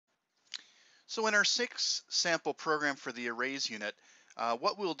So in our 6 sample program for the arrays unit,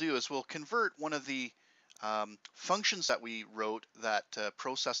 what we'll do is we'll convert one of the functions that we wrote that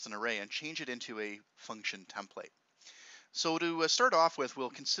processed an array and change it into a function template. So to start off with, we'll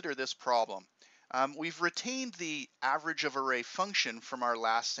consider this problem. We've retained the average of array function from our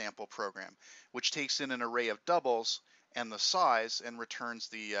last sample program, which takes in an array of doubles and the size and returns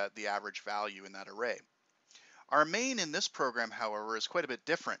the average value in that array. Our main in this program, however, is quite a bit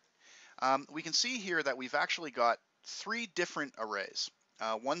different. We can see here that we've actually got 3 different arrays.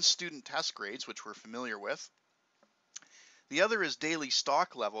 One student test grades, which we're familiar with. The other is daily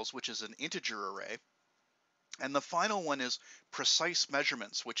stock levels, which is an integer array. And the final one is precise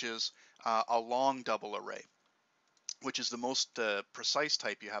measurements, which is a long double array, which is the most precise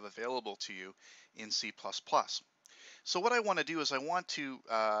type you have available to you in C++. So what I want to do is I want to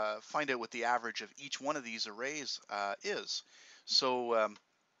find out what the average of each one of these arrays is. So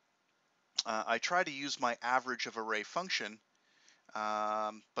I try to use my average of array function,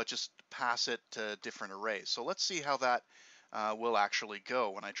 but just pass it to different arrays. So let's see how that will actually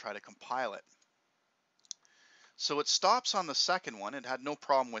go when I try to compile it. So it stops on the second one. It had no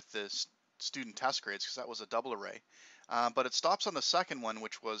problem with the student test grades because that was a double array. But it stops on the second one,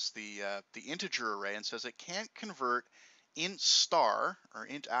 which was the integer array, and says it can't convert int star or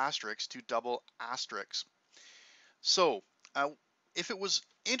int asterisk to double asterisk. So if it was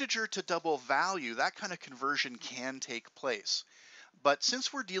integer to double value, that kind of conversion can take place. But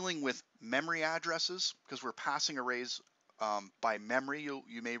since we're dealing with memory addresses, because we're passing arrays by memory,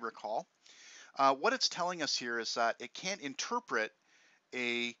 you may recall, what it's telling us here is that it can't interpret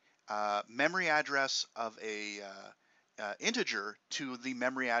a memory address of a integer to the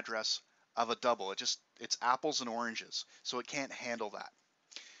memory address of a double. It's apples and oranges, so it can't handle that.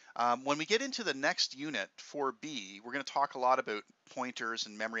 When we get into the next unit, 4B, we're going to talk a lot about pointers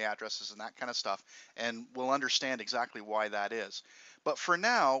and memory addresses and that kind of stuff, and we'll understand exactly why that is. But for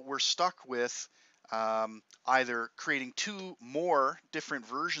now, we're stuck with either creating 2 more different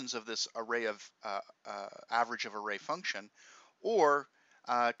versions of this array of average of array function, or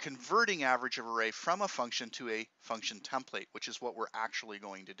converting average of array from a function to a function template, which is what we're actually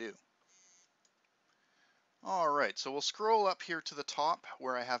going to do. All right, so we'll scroll up here to the top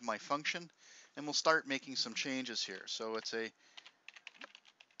where I have my function, and we'll start making some changes here. So it's a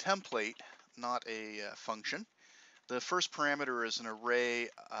template, not a function. The first parameter is an array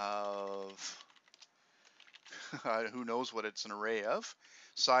of, who knows what it's an array of.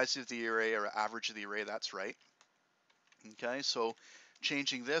 Size of the array or average of the array, that's right. Okay, so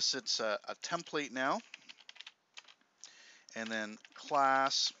changing this, it's a template now. And then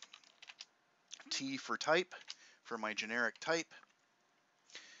class T for type, for my generic type.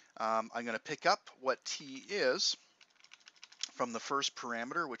 I'm going to pick up what T is from the first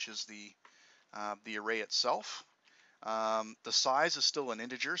parameter, which is the array itself. The size is still an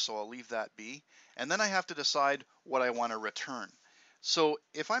integer, so I'll leave that be. And then I have to decide what I want to return. So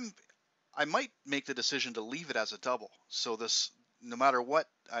if I might make the decision to leave it as a double. So this, no matter what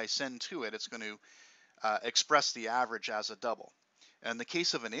I send to it, it's going to express the average as a double. In the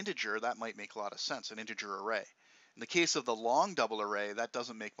case of an integer, that might make a lot of sense, an integer array. In the case of the long double array, that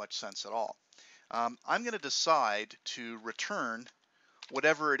doesn't make much sense at all. I'm going to decide to return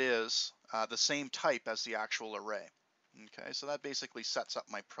whatever it is, the same type as the actual array. Okay, so that basically sets up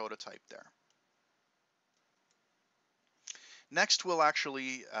my prototype there. Next, we'll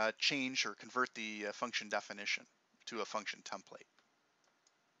actually change or convert the function definition to a function template.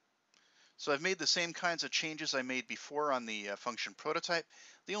 So I've made the same kinds of changes I made before on the function prototype.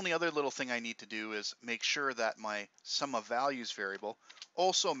 The only other little thing I need to do is make sure that my sum of values variable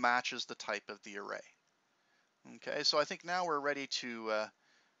also matches the type of the array. Okay, so I think now we're ready to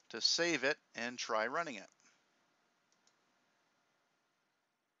save it and try running it.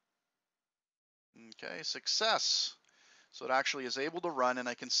 Okay, success. So it actually is able to run, and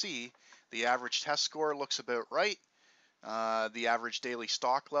I can see the average test score looks about right. The average daily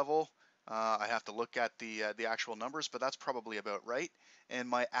stock level, I have to look at the actual numbers, but that's probably about right. And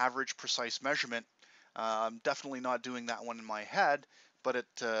my average precise measurement, I'm definitely not doing that one in my head, but it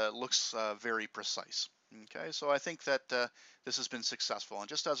looks very precise. Okay, so I think that this has been successful. And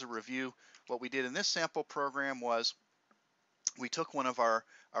just as a review, what we did in this sample program was we took one of our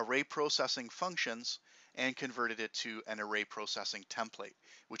array processing functions and converted it to an array processing template,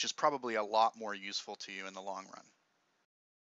 which is probably a lot more useful to you in the long run.